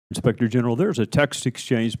Inspector General, there's a text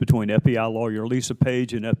exchange between FBI lawyer Lisa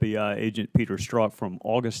Page and FBI agent Peter Strzok from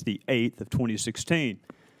August the 8th of 2016.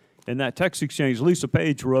 In that text exchange, Lisa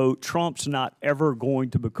Page wrote, "Trump's not ever going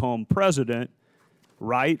to become president,"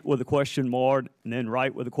 right with a question mark, and then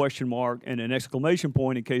right with a question mark and an exclamation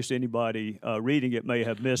point in case anybody reading it may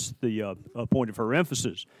have missed the point of her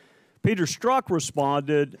emphasis. Peter Strzok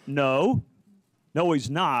responded, no, he's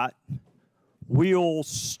not. We'll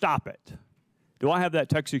stop it. Do I have that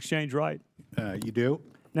text exchange right? You do.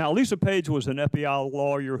 Now, Lisa Page was an FBI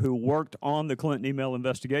lawyer who worked on the Clinton email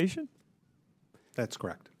investigation? That's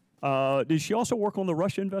correct. Did she also work on the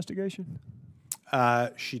Russia investigation?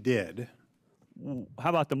 She did. How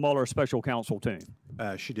about the Mueller special counsel team?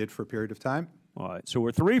 She did for a period of time. All right, so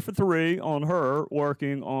we're 3 for 3 on her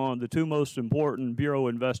working on the two most important Bureau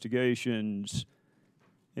investigations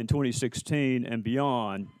in 2016 and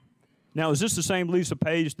beyond. Now, is this the same Lisa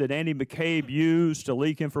Page that Andy McCabe used to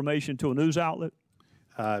leak information to a news outlet?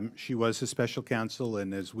 She was his special counsel,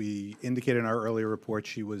 and as we indicated in our earlier report,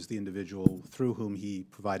 she was the individual through whom he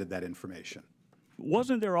provided that information.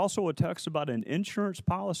 Wasn't there also a text about an insurance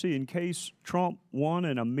policy in case Trump won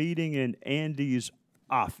in a meeting in Andy's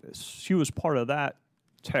office? She was part of that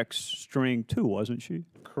text string too, wasn't she?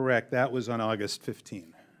 Correct. That was on August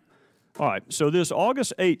 15. All right, so this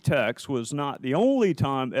August 8 text was not the only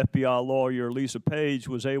time FBI lawyer Lisa Page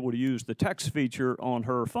was able to use the text feature on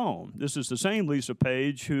her phone. This is the same Lisa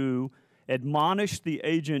Page who admonished the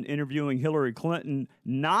agent interviewing Hillary Clinton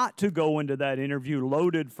not to go into that interview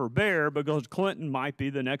loaded for bear because Clinton might be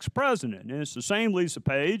the next president. And it's the same Lisa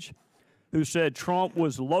Page who said Trump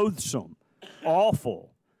was loathsome,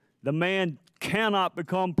 awful. The man cannot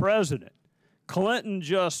become president. Clinton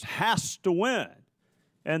just has to win,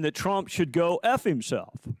 and that Trump should go F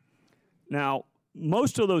himself. Now,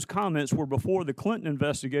 most of those comments were before the Clinton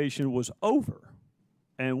investigation was over.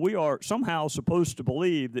 And we are somehow supposed to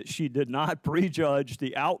believe that she did not prejudge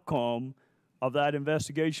the outcome of that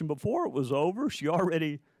investigation before it was over. She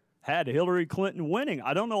already had Hillary Clinton winning.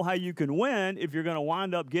 I don't know how you can win if you're going to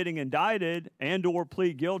wind up getting indicted and or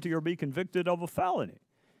plead guilty or be convicted of a felony.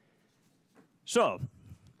 So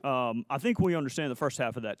I think we understand the first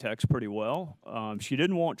half of that text pretty well. She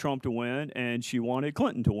didn't want Trump to win, and she wanted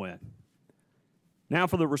Clinton to win. Now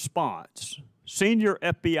for the response. Senior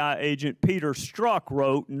FBI agent Peter Strzok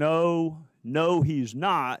wrote, no, he's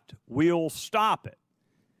not. We'll stop it.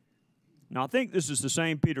 Now, I think this is the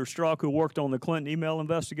same Peter Strzok who worked on the Clinton email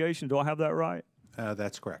investigation. Do I have that right?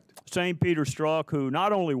 That's correct. Same Peter Strzok who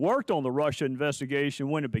not only worked on the Russia investigation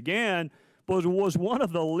when it began, but was one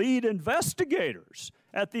of the lead investigators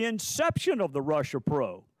at the inception of the Russia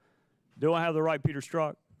probe. Do I have the right Peter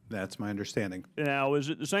Strzok? That's my understanding. Now, is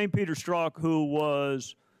it the same Peter Strzok who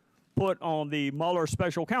was put on the Mueller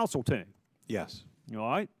special counsel team? Yes. All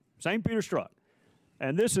right, same Peter Strzok.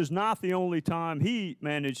 And this is not the only time he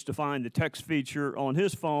managed to find the text feature on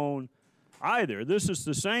his phone either. This is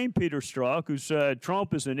the same Peter Strzok who said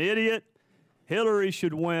Trump is an idiot, Hillary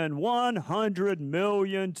should win 100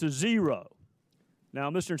 million to 0. Now,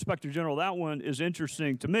 Mr. Inspector General, that one is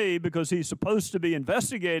interesting to me because he's supposed to be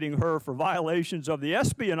investigating her for violations of the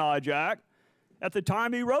Espionage Act at the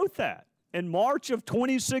time he wrote that. In March of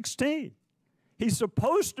 2016, he's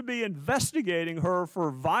supposed to be investigating her for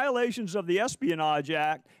violations of the Espionage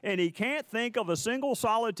Act, and he can't think of a single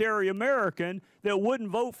solitary American that wouldn't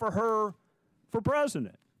vote for her for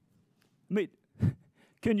president. I mean,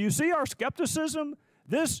 can you see our skepticism?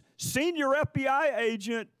 This senior FBI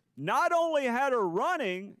agent not only had her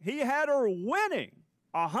running, he had her winning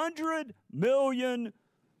 100 million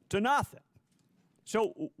to nothing.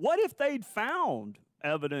 So what if they'd found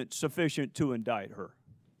evidence sufficient to indict her?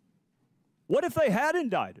 What if they had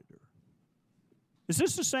indicted her? Is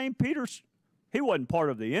this the same Peter? He wasn't part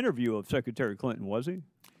of the interview of Secretary Clinton, was he?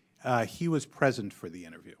 He was present for the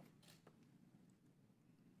interview.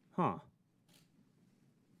 Huh.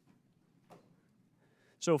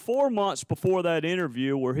 So 4 months before that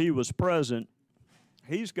interview where he was present,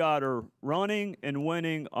 he's got her running and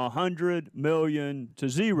winning 100 million to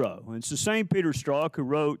 0. And it's the same Peter Strzok who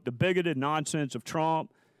wrote the bigoted nonsense of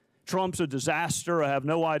Trump. Trump's a disaster. I have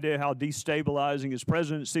no idea how destabilizing his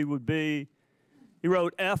presidency would be. He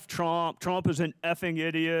wrote, F Trump. Trump is an effing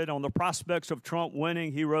idiot. On the prospects of Trump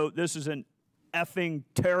winning, he wrote, this is an effing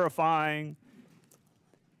terrifying.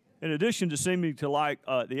 In addition to seeming to like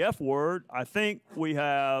the F word, I think we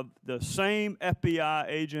have the same FBI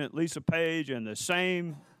agent, Lisa Page, and the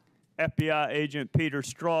same FBI agent, Peter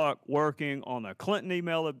Strzok, working on the Clinton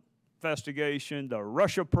email investigation, the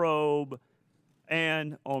Russia probe,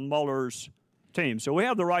 and on Mueller's team. So we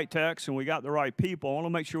have the right text and we got the right people. I want to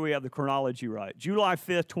make sure we have the chronology right. July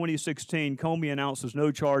 5th, 2016, Comey announces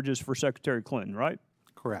no charges for Secretary Clinton, right?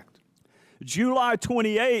 Correct. July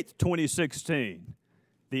 28th, 2016,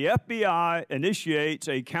 the FBI initiates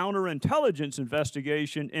a counterintelligence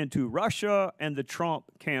investigation into Russia and the Trump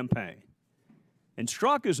campaign. And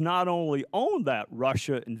Strzok is not only on that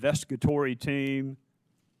Russia investigatory team,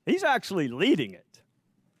 he's actually leading it.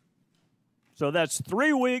 So that's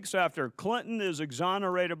 3 weeks after Clinton is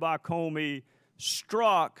exonerated by Comey.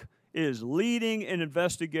 Strzok is leading an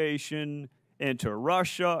investigation into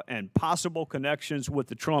Russia and possible connections with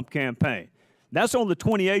the Trump campaign. That's on the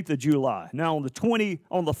 28th of July. Now on the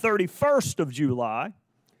 31st of July,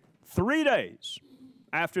 3 days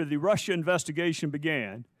after the Russia investigation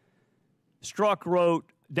began, Strzok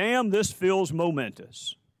wrote, "Damn, this feels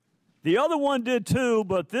momentous." The other one did too,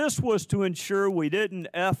 but this was to ensure we didn't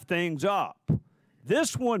F things up.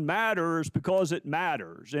 This one matters because it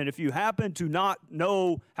matters. And if you happen to not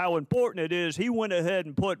know how important it is, he went ahead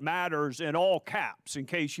and put matters in all caps in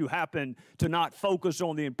case you happen to not focus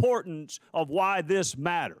on the importance of why this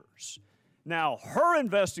matters. Now, her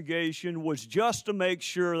investigation was just to make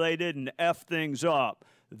sure they didn't F things up.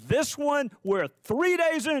 This one, we're 3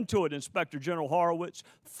 days into it, Inspector General Horowitz,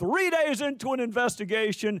 3 days into an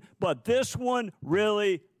investigation, but this one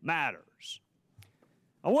really matters.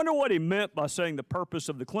 I wonder what he meant by saying the purpose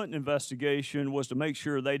of the Clinton investigation was to make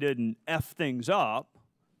sure they didn't F things up,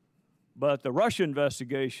 but the Russia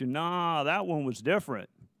investigation, nah, that one was different.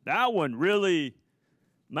 That one really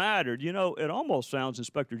mattered. You know, it almost sounds,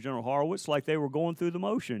 Inspector General Horowitz, like they were going through the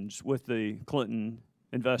motions with the Clinton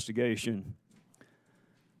investigation.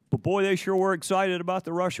 But boy, they sure were excited about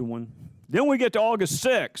the Russia one. Then we get to August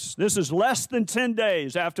 6th. This is less than 10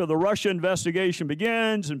 days after the Russia investigation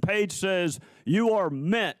begins, and Page says, "You are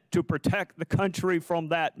meant to protect the country from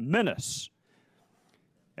that menace."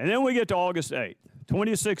 And then we get to August 8th,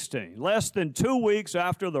 2016. Less than 2 weeks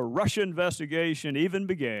after the Russia investigation even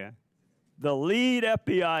began, the lead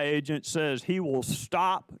FBI agent says he will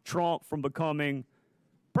stop Trump from becoming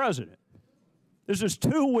president. This is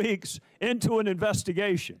 2 weeks into an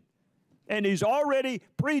investigation, and he's already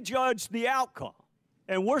prejudged the outcome.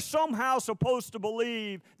 And we're somehow supposed to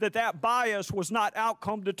believe that that bias was not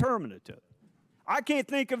outcome determinative. I can't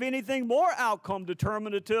think of anything more outcome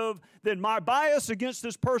determinative than my bias against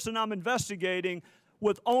this person I'm investigating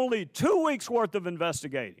with only 2 weeks' worth of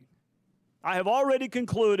investigating. I have already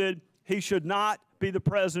concluded he should not be the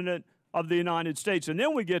president of the United States. And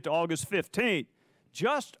then we get to August 15th.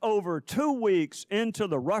 Just over 2 weeks into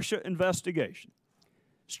the Russia investigation,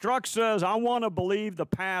 Strzok says, "I want to believe the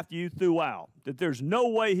path you threw out, that there's no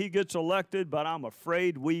way he gets elected, but I'm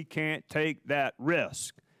afraid we can't take that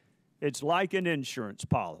risk. It's like an insurance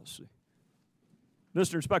policy."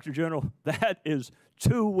 Mr. Inspector General, that is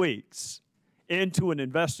 2 weeks into an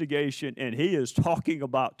investigation, and he is talking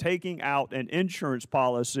about taking out an insurance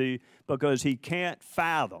policy because he can't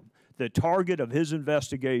fathom the target of his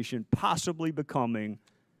investigation possibly becoming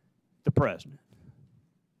the president.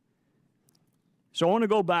 So I want to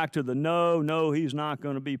go back to the no, he's not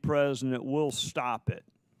going to be president, we'll stop it.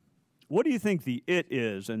 What do you think the "it"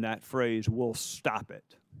 is in that phrase, "we'll stop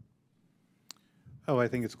it"? Oh, I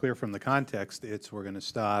think it's clear from the context. It's we're going to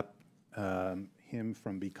stop him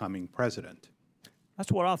from becoming president.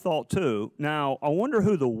 That's what I thought too. Now, I wonder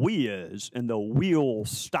who the "we" is in the "we'll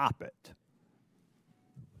stop it."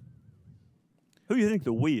 Who do you think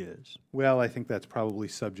the "we" is? Well, I think that's probably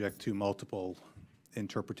subject to multiple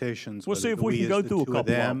interpretations. We'll see if we can go through a couple of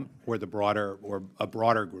them. Or the broader, or a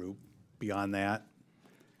broader group beyond that. I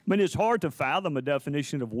mean, it's hard to fathom a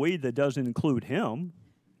definition of "we" that doesn't include him.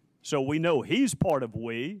 So we know he's part of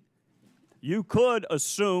 "we." You could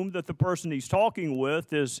assume that the person he's talking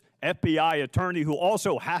with is FBI attorney who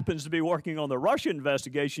also happens to be working on the Russia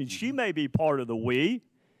investigation. She may be part of the "we."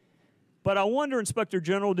 But I wonder, Inspector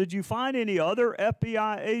General, did you find any other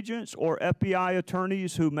FBI agents or FBI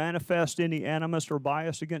attorneys who manifest any animus or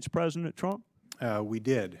bias against President Trump? We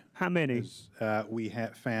did. How many? We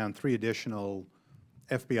found 3 additional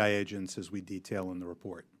FBI agents, as we detail in the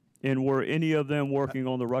report. And were any of them working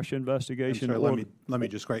on the Russia investigation? I'm sorry, let me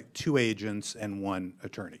just write 2 agents and 1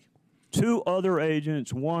 attorney. 2 other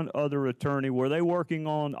agents, 1 other attorney. Were they working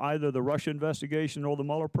on either the Russia investigation or the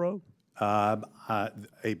Mueller probe?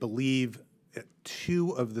 I believe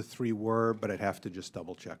 2 of the 3 were, but I'd have to just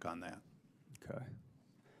double check on that. Okay.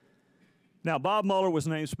 Now, Bob Mueller was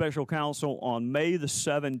named special counsel on May the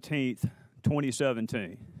 17th,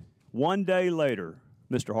 2017. 1 day later,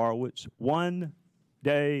 Mr. Horowitz, 1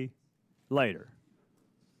 day later,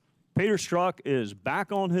 Peter Strzok is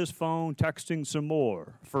back on his phone texting some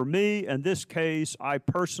more. For me, in this case, I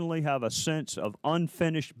personally have a sense of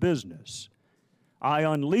unfinished business. I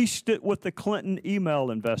unleashed it with the Clinton email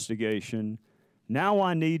investigation. Now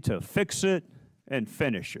I need to fix it and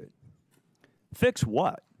finish it. Fix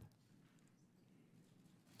what?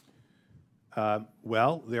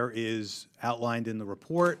 Well, there is outlined in the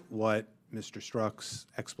report what Mr. Strzok's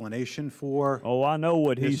explanation for. Oh, I know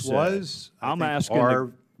what he said. Was. I'm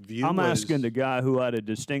asking the guy who had a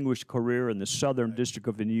distinguished career in the Southern District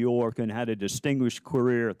of New York and had a distinguished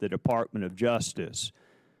career at the Department of Justice.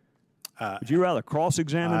 Would you rather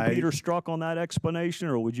cross-examine Peter Strzok on that explanation,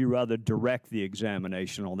 or would you rather direct the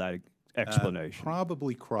examination on that explanation?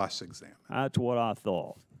 Probably cross-examine. That's what I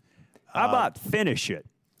thought. How about finish it?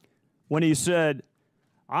 When he said,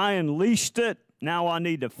 I unleashed it, now I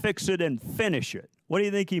need to fix it and finish it. What do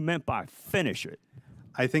you think he meant by finish it?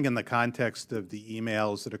 I think in the context of the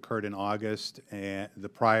emails that occurred in August and the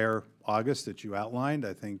prior August that you outlined,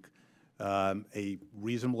 I think a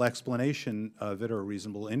reasonable explanation of it, or a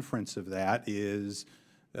reasonable inference of that, is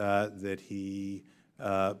that he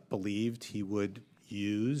believed he would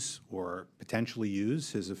use or potentially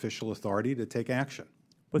use his official authority to take action.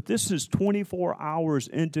 But this is 24 hours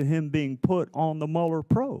into him being put on the Mueller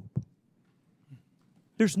probe.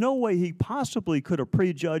 There's no way he possibly could have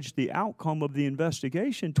prejudged the outcome of the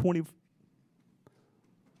investigation.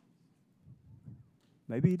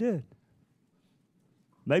 Maybe he did.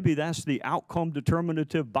 Maybe that's the outcome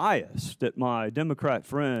determinative bias that my Democrat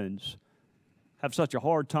friends have such a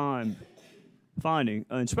hard time finding.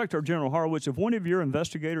 Inspector General Horowitz, if one of your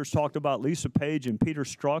investigators talked about Lisa Page and Peter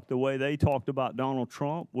Strzok the way they talked about Donald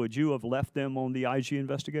Trump, would you have left them on the IG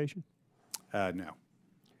investigation? No.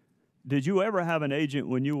 Did you ever have an agent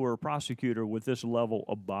when you were a prosecutor with this level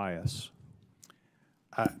of bias?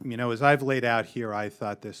 You know, as I've laid out here, I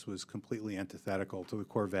thought this was completely antithetical to the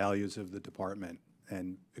core values of the department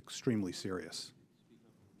and extremely serious.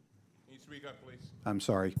 Can you speak up, please? I'm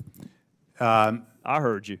sorry. I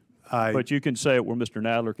heard you. But you can say it where Mr.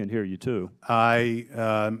 Nadler can hear you, too.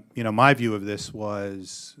 You know, my view of this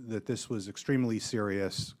was that this was extremely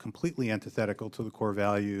serious, completely antithetical to the core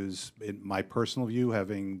values. In my personal view,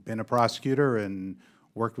 having been a prosecutor and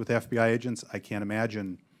worked with FBI agents, I can't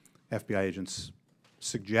imagine FBI agents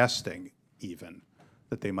suggesting even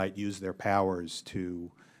that they might use their powers to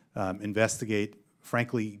investigate,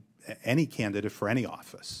 frankly, any candidate for any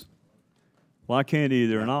office. Well, I can't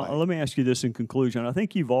either. And let me ask you this in conclusion. I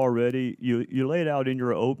think you've already, you laid out in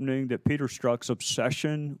your opening that Peter Strzok's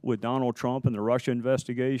obsession with Donald Trump and the Russia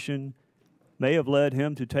investigation may have led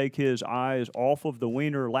him to take his eyes off of the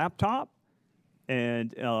Wiener laptop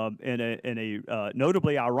and in a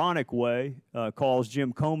notably ironic way caused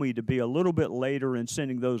Jim Comey to be a little bit later in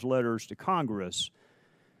sending those letters to Congress.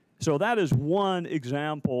 So that is one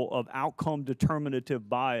example of outcome determinative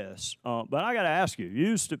bias. But I got to ask you,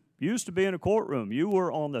 you used to be in a courtroom. You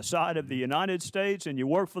were on the side of the United States and you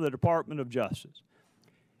worked for the Department of Justice.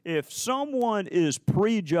 If someone is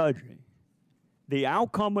prejudging the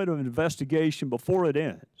outcome of an investigation before it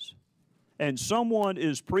ends, and someone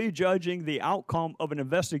is prejudging the outcome of an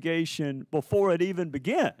investigation before it even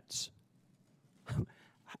begins,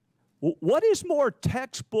 what is more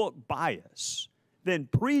textbook bias than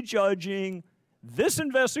prejudging this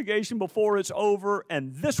investigation before it's over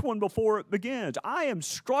and this one before it begins? I am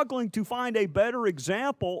struggling to find a better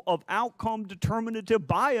example of outcome determinative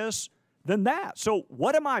bias than that. So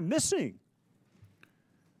what am I missing?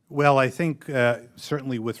 Well, I think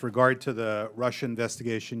certainly with regard to the Russia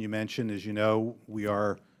investigation you mentioned, as you know, we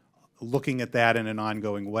are looking at that in an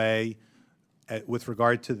ongoing way. With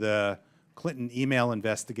regard to the Clinton email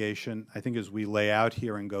investigation, I think as we lay out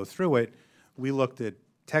here and go through it, we looked at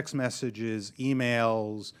text messages,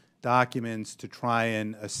 emails, documents to try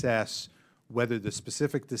and assess whether the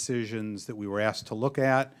specific decisions that we were asked to look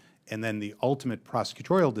at and then the ultimate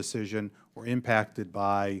prosecutorial decision were impacted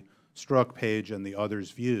by Strzok, Page, and the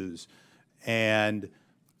others' views. And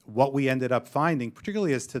what we ended up finding,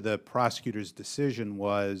 particularly as to the prosecutor's decision,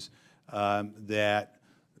 was that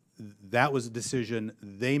was a decision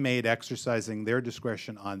they made exercising their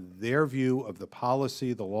discretion on their view of the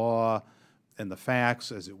policy, the law, and the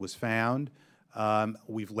facts as it was found.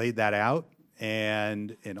 We've laid that out,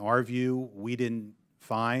 and in our view, we didn't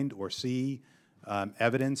find or see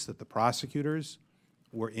evidence that the prosecutors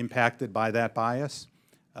were impacted by that bias.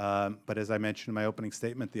 But as I mentioned in my opening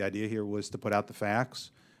statement, the idea here was to put out the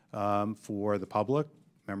facts for the public,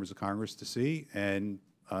 members of Congress to see, and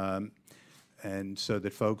so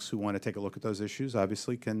that folks who want to take a look at those issues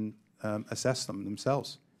obviously can assess them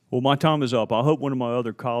themselves. Well, my time is up. I hope one of my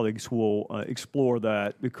other colleagues will explore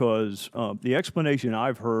that, because the explanation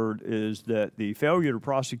I've heard is that the failure to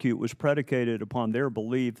prosecute was predicated upon their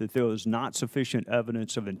belief that there was not sufficient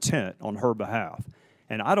evidence of intent on her behalf.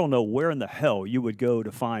 And I don't know where in the hell you would go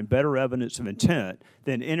to find better evidence of intent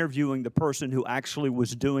than interviewing the person who actually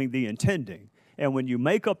was doing the intending. And when you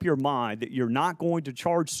make up your mind that you're not going to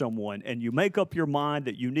charge someone, and you make up your mind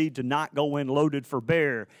that you need to not go in loaded for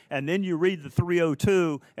bear, and then you read the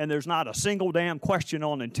 302 and there's not a single damn question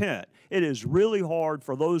on intent, it is really hard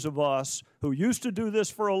for those of us who used to do this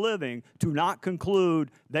for a living to not conclude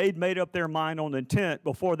they'd made up their mind on intent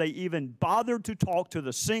before they even bothered to talk to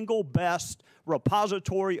the single best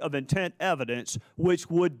repository of intent evidence, which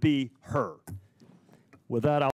would be her. With that,